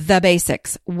the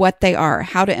basics, what they are,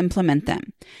 how to implement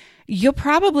them. You'll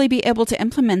probably be able to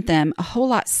implement them a whole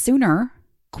lot sooner,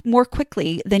 more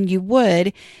quickly than you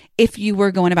would if you were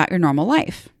going about your normal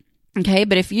life. Okay.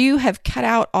 But if you have cut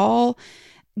out all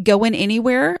going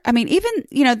anywhere, I mean, even,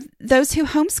 those who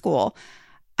homeschool,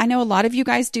 I know a lot of you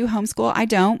guys do homeschool. I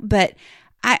don't, but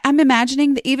I'm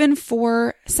imagining that even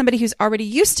for somebody who's already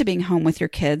used to being home with your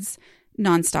kids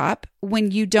nonstop,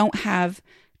 when you don't have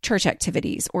church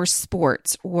activities or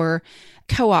sports or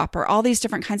co-op or all these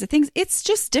different kinds of things, it's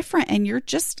just different, and you're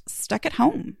just stuck at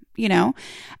home,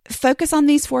 Focus on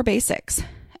these 4 basics.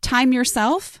 Time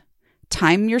yourself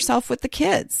with the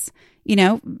kids.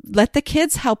 Let the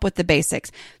kids help with the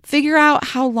basics. Figure out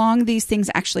how long these things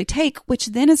actually take, which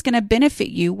then is going to benefit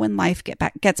you when life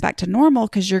gets back to normal,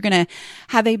 because you're going to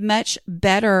have a much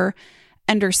better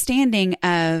understanding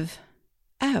of,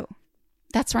 oh,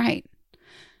 that's right.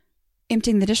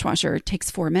 Emptying the dishwasher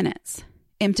takes 4 minutes.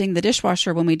 Emptying the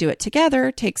dishwasher when we do it together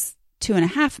takes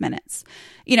 2.5 minutes.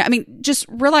 Just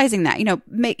realizing that,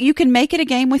 you can make it a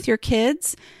game with your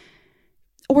kids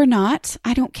or not.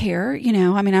 I don't care.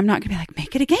 I'm not going to be like,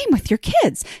 make it a game with your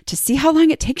kids to see how long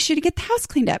it takes you to get the house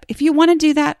cleaned up. If you want to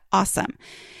do that, awesome.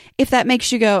 If that makes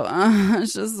you go,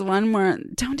 it's just one more,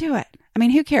 don't do it.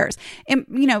 Who cares? And,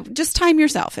 just time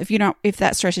yourself if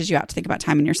that stresses you out to think about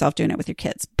timing yourself doing it with your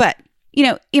kids. But,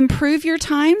 improve your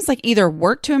times, like either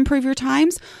work to improve your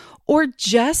times or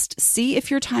just see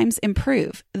if your times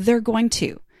improve. They're going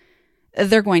to.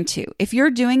 If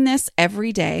you're doing this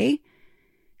every day,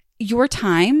 your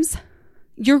times,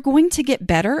 you're going to get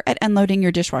better at unloading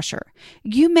your dishwasher.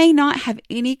 You may not have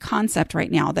any concept right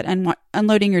now that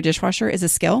unloading your dishwasher is a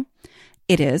skill.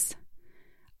 It is.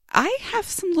 I have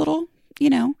some little,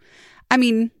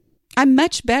 I'm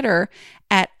much better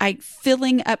at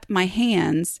filling up my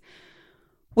hands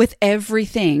with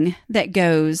everything that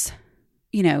goes,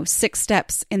 6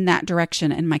 steps in that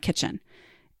direction in my kitchen,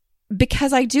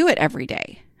 because I do it every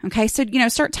day. Okay. So,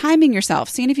 start timing yourself,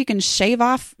 seeing if you can shave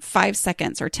off 5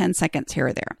 seconds or 10 seconds here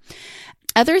or there.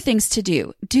 Other things to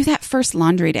do that first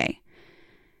laundry day.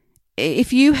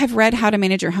 If you have read How to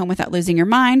Manage Your Home Without Losing Your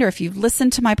Mind, or if you've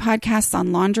listened to my podcasts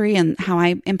on laundry and how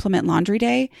I implement laundry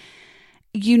day,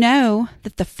 you know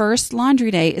that the first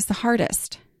laundry day is the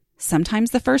hardest.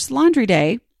 Sometimes the first laundry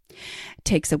day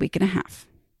takes a week and a half.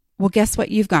 Well, guess what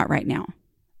you've got right now?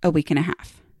 A week and a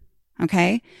half.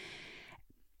 Okay?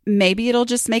 Maybe it'll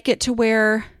just make it to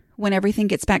where when everything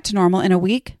gets back to normal in a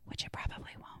week, which it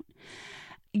probably won't,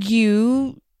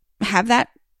 you have that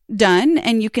done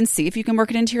and you can see if you can work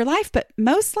it into your life. But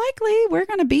most likely we're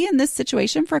going to be in this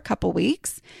situation for a couple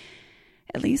weeks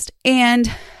at least.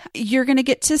 And you're going to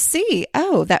get to see,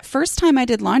 oh, that first time I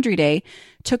did laundry day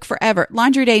took forever.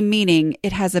 Laundry day meaning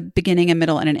it has a beginning, a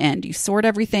middle, and an end. You sort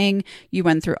everything. You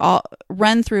run through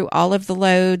all of the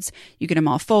loads. You get them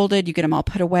all folded. You get them all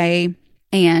put away.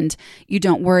 And you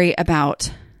don't worry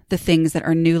about the things that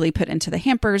are newly put into the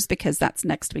hampers because that's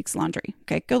next week's laundry.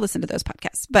 Okay. Go listen to those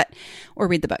podcasts, or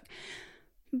read the book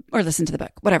or listen to the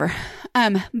book, whatever.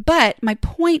 But my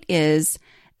point is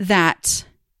that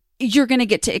you're going to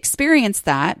get to experience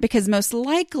that because most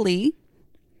likely,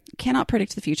 cannot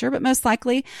predict the future, but most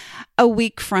likely a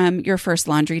week from your first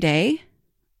laundry day,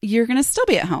 you're going to still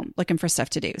be at home looking for stuff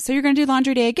to do. So you're going to do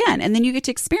laundry day again. And then you get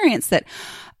to experience that,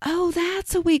 oh,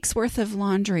 that's a week's worth of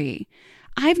laundry.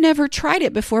 I've never tried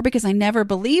it before because I never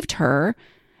believed her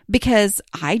because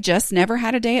I just never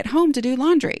had a day at home to do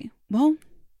laundry. Well,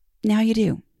 now you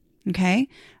do. Okay.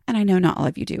 And I know not all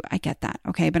of you do. I get that.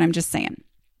 Okay. But I'm just saying,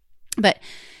 but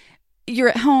you're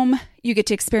at home, you get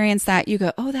to experience that. You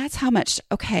go, oh, that's how much.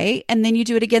 Okay. And then you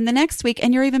do it again the next week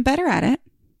and you're even better at it.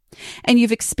 And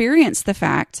you've experienced the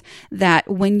fact that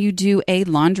when you do a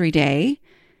laundry day,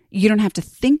 you don't have to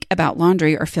think about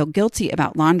laundry or feel guilty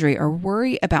about laundry or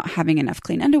worry about having enough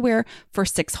clean underwear for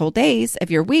 6 whole days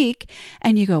of your week.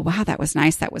 And you go, wow, that was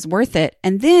nice. That was worth it.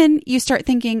 And then you start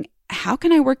thinking, how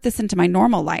can I work this into my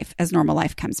normal life as normal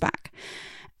life comes back?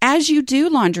 As you do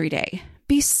laundry day,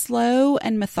 be slow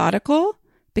and methodical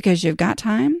because you've got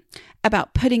time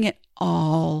about putting it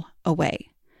all away.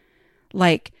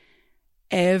 Like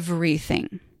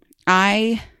everything.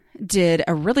 I did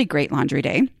a really great laundry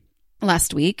day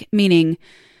last week, meaning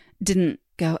didn't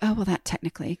go, oh, well, that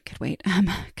technically could wait.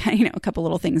 A couple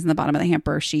little things in the bottom of the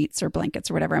hamper, sheets or blankets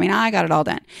or whatever. I mean, I got it all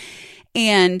done.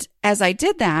 And as I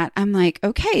did that, I'm like,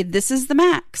 okay, this is the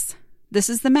max. This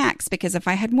is the max because if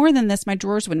I had more than this, my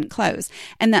drawers wouldn't close.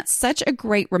 And that's such a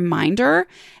great reminder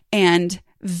and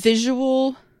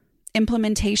visual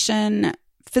implementation,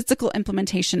 physical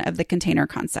implementation of the container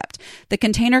concept. The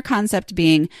container concept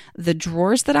being the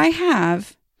drawers that I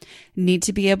have need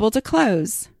to be able to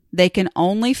close. They can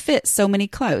only fit so many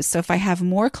clothes. So if I have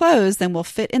more clothes than will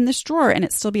fit in this drawer and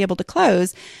it still be able to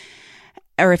close,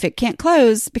 or if it can't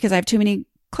close because I have too many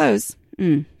clothes,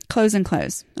 clothes and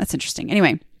clothes. That's interesting.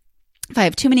 Anyway, if I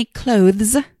have too many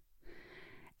clothes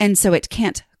and so it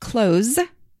can't close,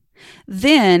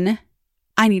 then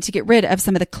I need to get rid of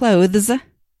some of the clothes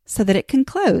so that it can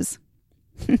close.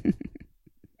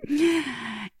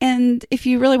 And if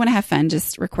you really want to have fun,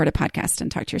 just record a podcast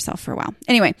and talk to yourself for a while.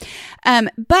 Anyway,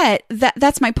 but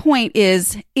that's my point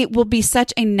is it will be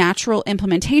such a natural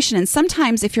implementation. And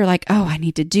sometimes if you're like, oh, I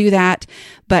need to do that,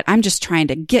 but I'm just trying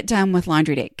to get done with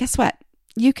laundry day. Guess what?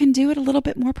 You can do it a little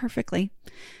bit more perfectly.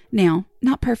 Now,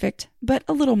 not perfect, but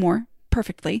a little more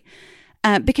perfectly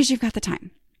because you've got the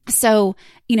time. So,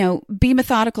 be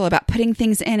methodical about putting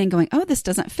things in and going, oh, this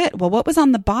doesn't fit. Well, what was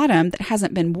on the bottom that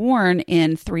hasn't been worn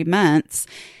in 3 months,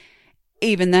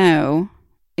 even though,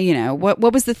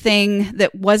 what was the thing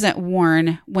that wasn't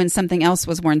worn when something else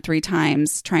was worn 3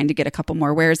 times, trying to get a couple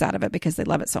more wears out of it because they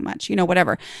love it so much,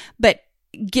 whatever. But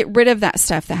get rid of that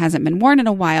stuff that hasn't been worn in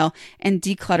a while and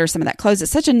declutter some of that clothes.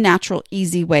 It's such a natural,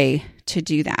 easy way to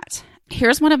do that.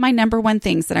 Here's one of my number 1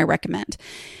 things that I recommend.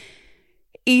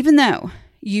 Even though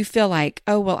you feel like,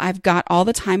 oh, well, I've got all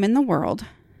the time in the world.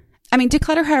 I mean,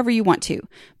 declutter however you want to.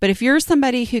 But if you're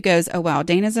somebody who goes, oh, wow,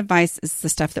 Dana's advice is the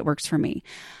stuff that works for me,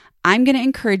 I'm going to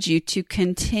encourage you to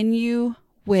continue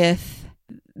with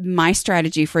my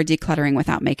strategy for decluttering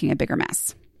without making a bigger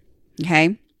mess.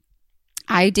 Okay?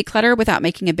 I declutter without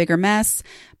making a bigger mess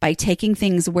by taking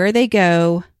things where they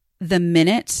go the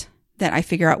minute that I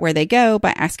figure out where they go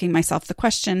by asking myself the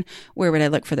question, where would I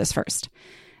look for this first?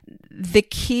 The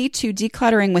key to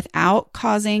decluttering without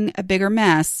causing a bigger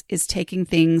mess is taking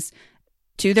things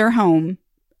to their home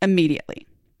immediately.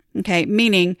 Okay.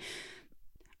 Meaning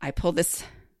I pull this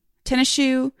tennis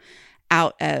shoe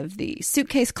out of the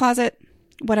suitcase closet,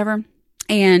 whatever.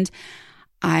 And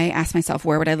I ask myself,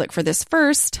 where would I look for this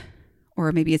first?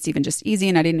 or maybe it's even just easy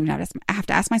and I didn't even have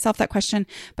to ask myself that question,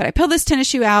 but I pull this tennis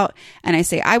shoe out and I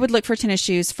say, I would look for tennis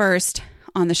shoes first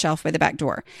on the shelf by the back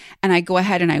door. And I go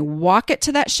ahead and I walk it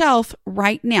to that shelf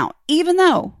right now, even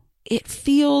though it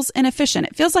feels inefficient.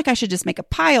 It feels like I should just make a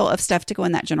pile of stuff to go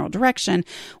in that general direction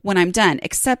when I'm done,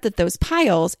 except that those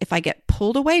piles, if I get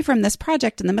pulled away from this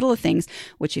project in the middle of things,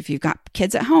 which if you've got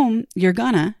kids at home, you're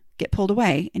gonna get pulled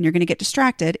away and you're going to get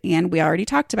distracted. And we already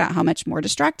talked about how much more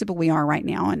distractible we are right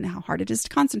now and how hard it is to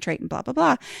concentrate and blah, blah,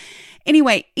 blah.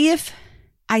 Anyway, if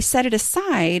I set it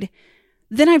aside,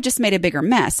 then I've just made a bigger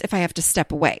mess if I have to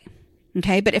step away.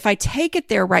 Okay. But if I take it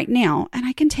there right now, and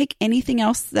I can take anything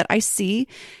else that I see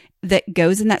that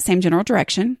goes in that same general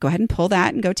direction, go ahead and pull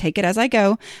that and go take it as I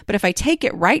go. But if I take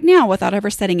it right now without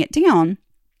ever setting it down,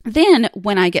 then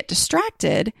when I get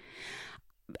distracted,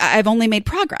 I've only made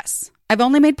progress.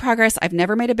 I've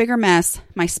never made a bigger mess.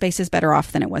 My space is better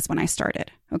off than it was when I started.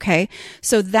 Okay.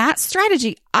 So that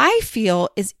strategy I feel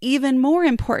is even more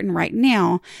important right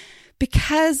now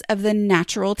because of the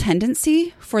natural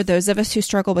tendency for those of us who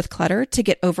struggle with clutter to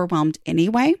get overwhelmed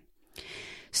anyway.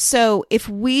 So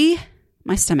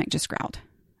my stomach just growled.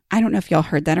 I don't know if y'all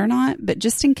heard that or not, but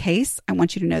just in case, I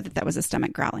want you to know that that was a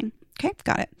stomach growling. Okay.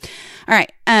 Got it. All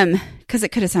right. Cause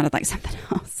it could have sounded like something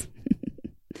else.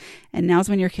 And now's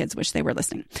when your kids wish they were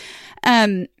listening.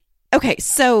 Okay,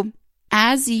 so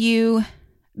as you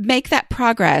make that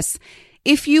progress,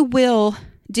 if you will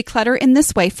declutter in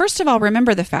this way, first of all,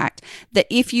 remember the fact that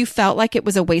if you felt like it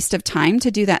was a waste of time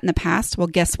to do that in the past, well,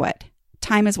 guess what?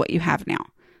 Time is what you have now.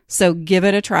 So give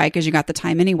it a try because you got the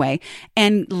time anyway,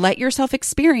 and let yourself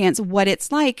experience what it's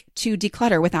like to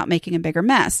declutter without making a bigger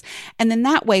mess. And then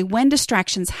that way, when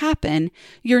distractions happen,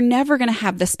 you're never going to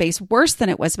have the space worse than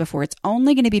it was before. It's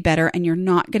only going to be better, and you're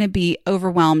not going to be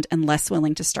overwhelmed and less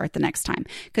willing to start the next time.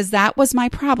 Because that was my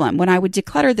problem. When I would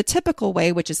declutter the typical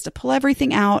way, which is to pull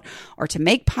everything out or to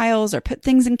make piles or put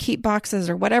things in keep boxes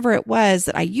or whatever it was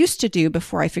that I used to do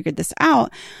before I figured this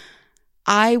out,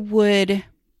 I would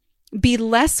be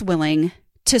less willing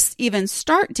to even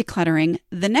start decluttering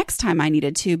the next time I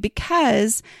needed to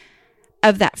because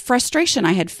of that frustration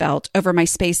I had felt over my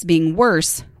space being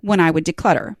worse when I would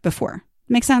declutter before.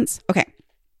 Make sense? Okay.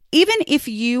 Even if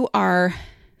you are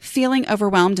feeling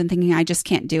overwhelmed and thinking, I just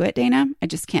can't do it, Dana. I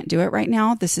just can't do it right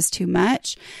now. This is too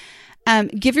much.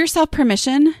 Give yourself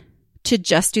permission to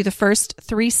just do the first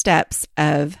 3 steps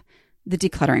of the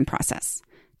decluttering process.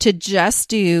 To just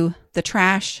do the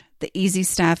trash, the easy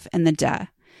stuff, and the duh.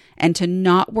 And to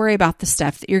not worry about the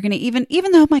stuff that you're going to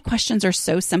even though my questions are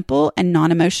so simple and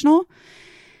non-emotional,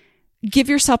 give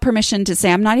yourself permission to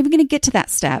say, I'm not even going to get to that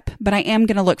step, but I am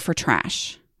going to look for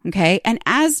trash. Okay.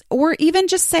 Or even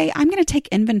just say, I'm going to take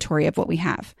inventory of what we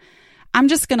have. I'm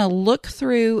just going to look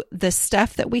through the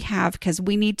stuff that we have because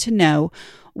we need to know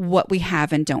what we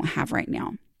have and don't have right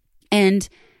now. And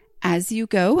as you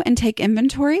go and take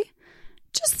inventory,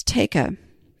 just take a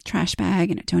trash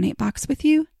bag and a donate box with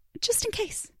you, just in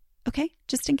case. Okay?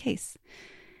 Just in case.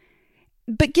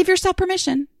 But give yourself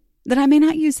permission that I may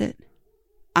not use it.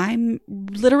 I'm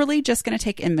literally just going to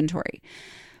take inventory.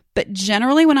 But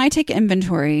generally, when I take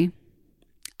inventory,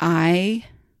 I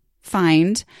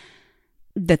find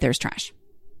that there's trash.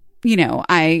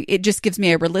 It just gives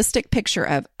me a realistic picture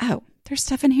of, oh, there's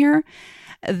stuff in here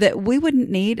that we wouldn't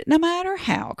need no matter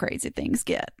how crazy things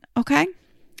get. Okay?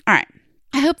 All right.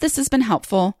 I hope this has been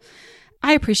helpful.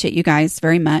 I appreciate you guys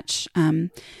very much.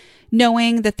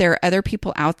 Knowing that there are other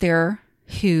people out there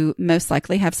who most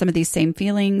likely have some of these same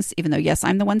feelings, even though, yes,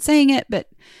 I'm the one saying it, but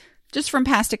just from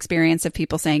past experience of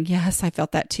people saying, yes, I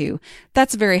felt that too.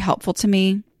 That's very helpful to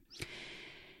me.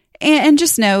 And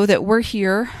just know that we're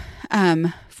here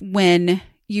when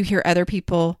you hear other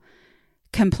people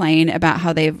complain about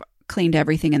how they've cleaned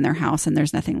everything in their house and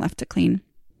there's nothing left to clean.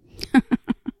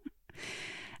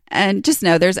 And just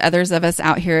know there's others of us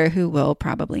out here who will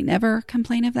probably never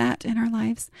complain of that in our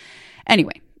lives.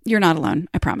 Anyway, you're not alone,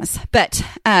 I promise. But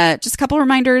just a couple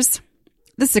reminders.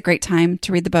 This is a great time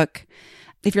to read the book.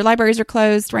 If your libraries are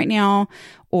closed right now,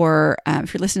 or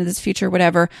if you're listening to this future,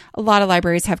 whatever, a lot of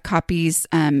libraries have copies.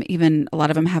 Even a lot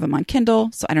of them have them on Kindle.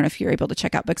 So I don't know if you're able to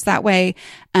check out books that way,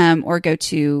 or go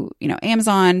to,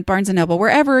 Amazon, Barnes & Noble,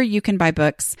 wherever you can buy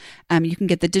books. You can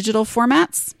get the digital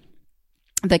formats.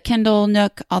 The Kindle,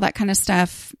 Nook, all that kind of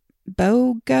stuff.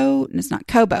 BoGo? It's not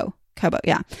Kobo.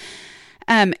 Yeah.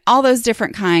 All those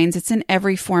different kinds. It's in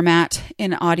every format,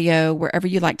 in audio, wherever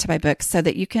you like to buy books, so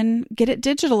that you can get it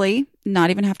digitally, not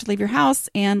even have to leave your house,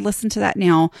 and listen to that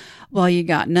now while you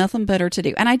got nothing better to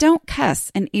do. And I don't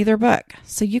cuss in either book.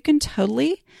 So you can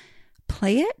totally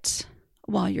play it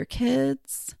while your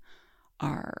kids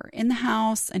are in the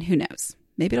house, and who knows,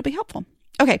 maybe it'll be helpful.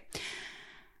 Okay.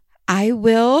 I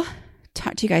will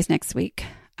talk to you guys next week.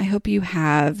 I hope you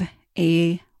have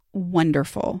a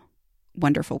wonderful,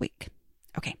 wonderful week.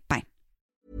 Okay. Bye.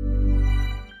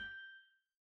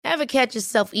 Ever catch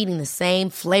yourself eating the same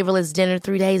flavorless dinner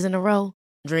 3 days in a row?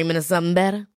 Dreaming of something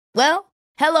better? Well,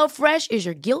 HelloFresh is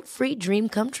your guilt-free dream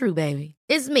come true, baby.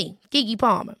 It's me, Keke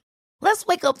Palmer. Let's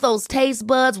wake up those taste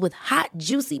buds with hot,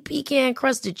 juicy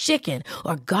pecan-crusted chicken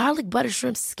or garlic butter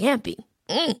shrimp scampi.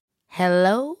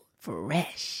 Hello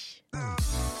Fresh.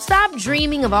 Stop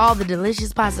dreaming of all the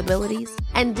delicious possibilities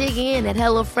and dig in at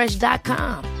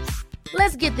HelloFresh.com.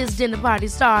 Let's get this dinner party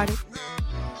started.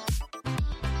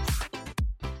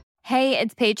 Hey,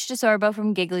 it's Paige DeSorbo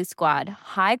from Giggly Squad.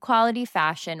 High quality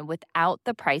fashion without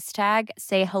the price tag.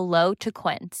 Say hello to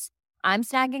Quince. I'm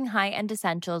snagging high-end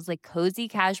essentials like cozy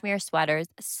cashmere sweaters,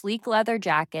 sleek leather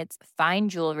jackets, fine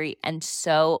jewelry, and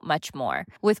so much more.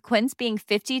 With Quince being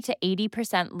 50 to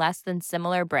 80% less than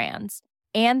similar brands.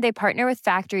 And they partner with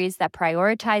factories that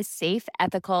prioritize safe,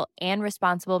 ethical, and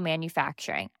responsible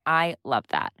manufacturing. I love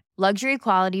that. Luxury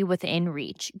quality within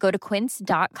reach. Go to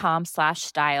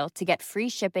quince.com/style to get free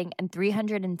shipping and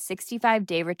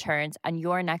 365-day returns on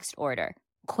your next order.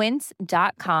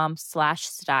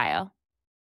 Quince.com/style.